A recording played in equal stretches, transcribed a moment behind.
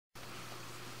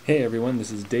Hey everyone,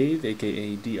 this is Dave,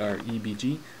 aka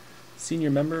DREBG, senior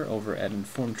member over at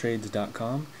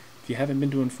informedtrades.com. If you haven't been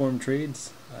to Informed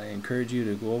Trades, I encourage you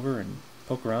to go over and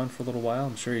poke around for a little while.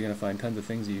 I'm sure you're going to find tons of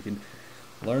things that you can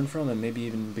learn from and maybe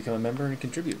even become a member and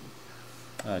contribute.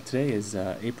 Today is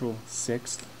April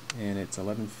 6th and it's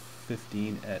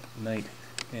 11:15 at night,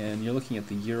 and you're looking at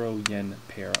the Euro-Yen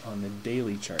pair on the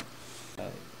daily chart.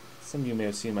 Some of you may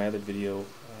have seen my other video,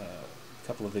 a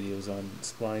couple of videos on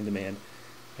supply and demand.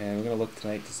 And we're going to look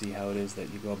tonight to see how it is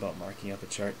that you go about marking up a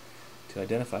chart to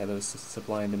identify those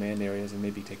supply and demand areas and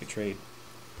maybe take a trade.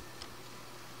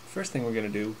 First thing we're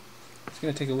going to do is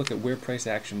going to take a look at where price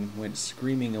action went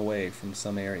screaming away from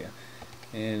some area.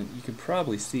 And you can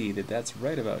probably see that that's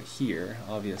right about here,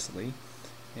 obviously,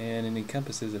 and it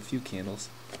encompasses a few candles.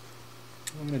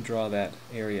 I'm going to draw that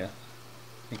area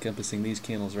encompassing these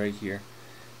candles right here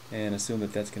and assume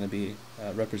that that's going to be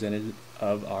representative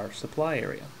of our supply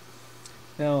area.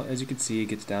 Now, as you can see, it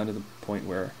gets down to the point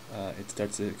where it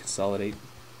starts to consolidate,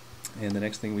 and the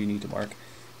next thing we need to mark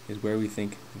is where we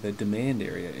think the demand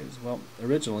area is. Well,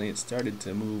 originally it started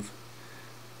to move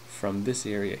from this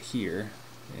area here,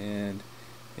 and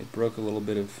it broke a little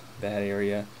bit of that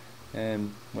area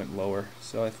and went lower.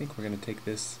 So I think we're going to take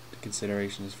this into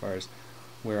consideration as far as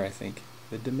where I think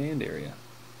the demand area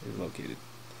is located.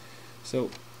 So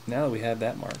now that we have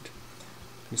that marked,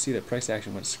 we see that price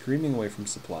action went screaming away from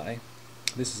supply.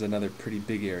 This is another pretty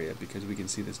big area because we can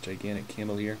see this gigantic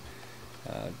candle here.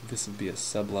 This would be a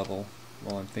sub-level,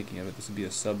 while I'm thinking of it, this would be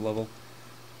a sub-level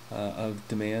of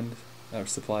demand, or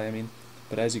supply I mean.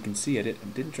 But as you can see, I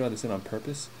didn't draw this in on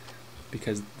purpose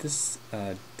because this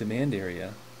demand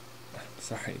area,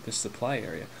 this supply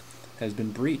area has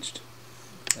been breached.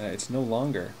 It's no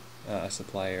longer a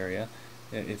supply area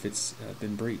if it's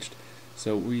been breached.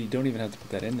 So we don't even have to put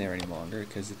that in there any longer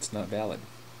because it's not valid.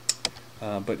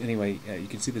 But anyway, you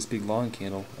can see this big long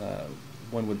candle.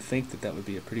 One would think that that would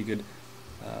be a pretty good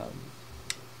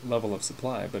level of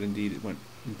supply, but indeed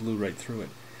it blew right through it.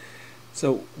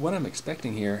 So what I'm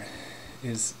expecting here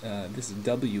is this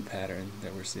W pattern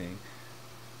that we're seeing.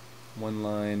 One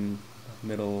line,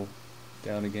 middle,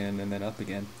 down again, and then up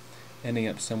again, ending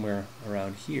up somewhere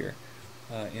around here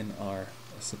in our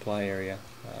supply area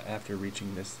after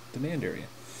reaching this demand area.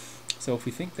 So if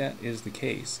we think that is the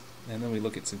case, and then we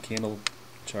look at some candle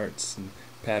charts and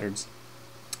patterns,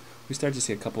 we start to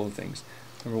see a couple of things.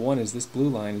 Number one is this blue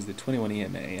line is the 21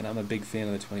 EMA, and I'm a big fan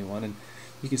of the 21, and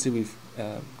you can see we've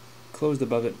closed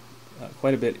above it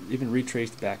quite a bit, even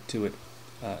retraced back to it,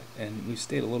 and we've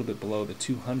stayed a little bit below the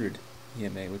 200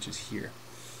 EMA, which is here.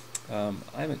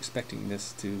 I'm expecting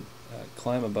this to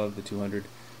climb above the 200,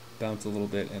 bounce a little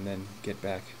bit, and then get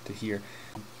back to here.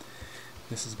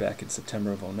 This is back in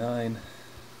September of 2009.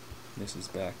 This is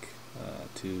back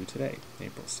to today,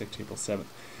 April 6th, April 7th.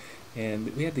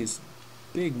 And we had this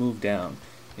big move down.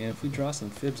 And if we draw some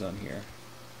fibs on here,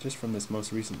 just from this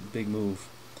most recent big move,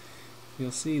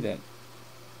 you'll see that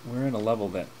we're in a level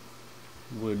that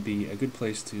would be a good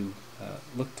place to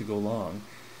look to go long.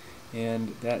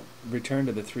 And that return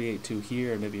to the 382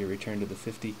 here, and maybe a return to the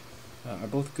 50, are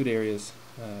both good areas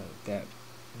that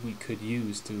we could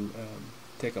use to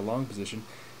take a long position.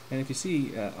 And if you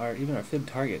see, even our fib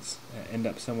targets end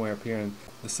up somewhere up here in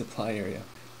the supply area.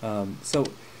 So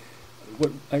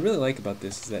what I really like about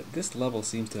this is that this level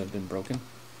seems to have been broken.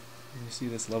 You see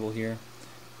this level here?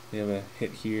 We have a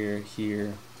hit here,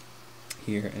 here,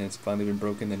 here, and it's finally been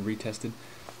broken, then retested.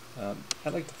 I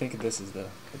like to think of this as the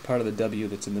part of the W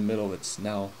that's in the middle that's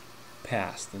now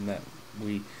passed, and that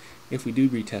if we do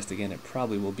retest again, it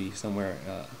probably will be somewhere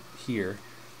here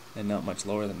and not much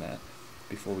lower than that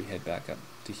before we head back up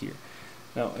to here.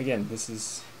 Now again, this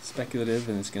is speculative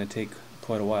and it's going to take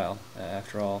quite a while.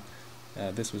 After all,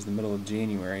 this was the middle of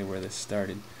January where this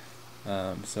started,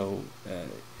 so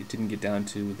it didn't get down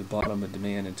to the bottom of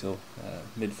demand until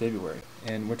mid-February,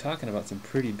 and we're talking about some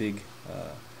pretty big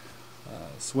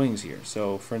swings here.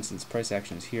 So for instance, price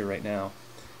action is here right now.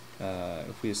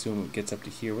 If we assume it gets up to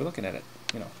here, we're looking at it,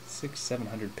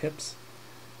 600-700 pips.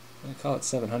 I'm going to call it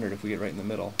 700 if we get right in the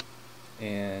middle,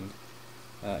 and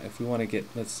if we want to get,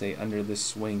 let's say, under this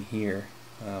swing here,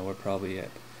 we're probably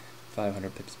at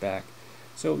 500 pips back.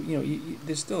 So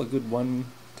there's still a good 1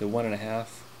 to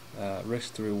 1.5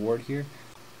 risk to reward here,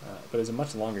 but it's a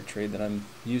much longer trade than I'm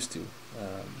used to.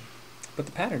 But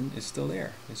the pattern is still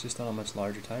there. It's just on a much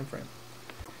larger time frame.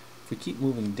 If we keep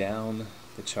moving down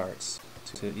the charts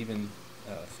to even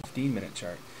a 15-minute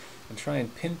chart and try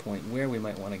and pinpoint where we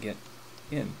might want to get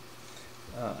in,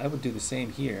 I would do the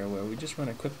same here, where we just run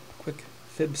a quick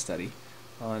fib study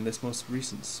on this most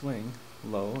recent swing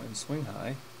low and swing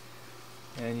high,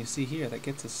 And you see here that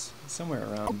gets us somewhere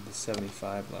around the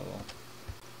 75 level.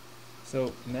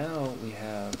 So now we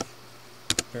have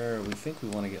where we think we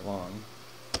want to get long,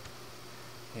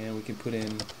 and we can put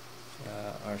in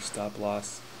our stop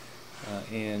loss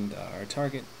and our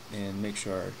target, and make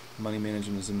sure our money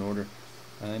management is in order,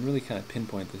 and really kind of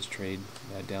pinpoint this trade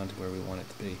down to where we want it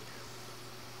to be.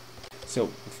 So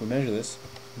if we measure this,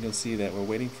 you'll see that we're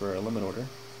waiting for a limit order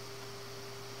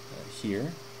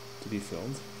here to be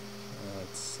filled.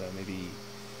 It's maybe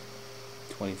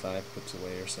 25 pips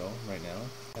away or so right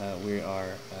now. We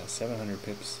are 700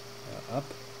 pips up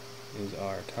is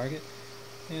our target,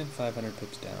 and 500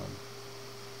 pips down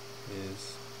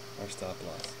is our stop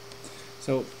loss.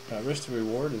 So risk to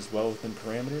reward is well within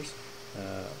parameters.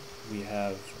 We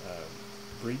have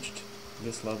breached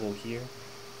this level here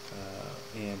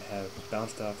and have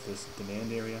bounced off this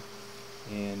demand area,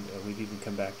 and we've even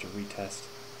come back to retest.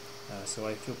 So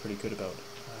I feel pretty good about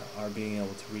our being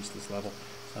able to reach this level,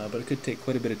 but it could take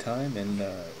quite a bit of time, and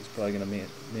it's probably going to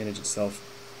manage itself.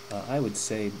 I would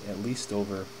say at least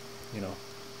over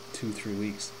 2-3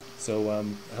 weeks. So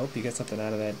I hope you get something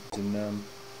out of that, and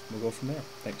we'll go from there.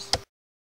 Thanks.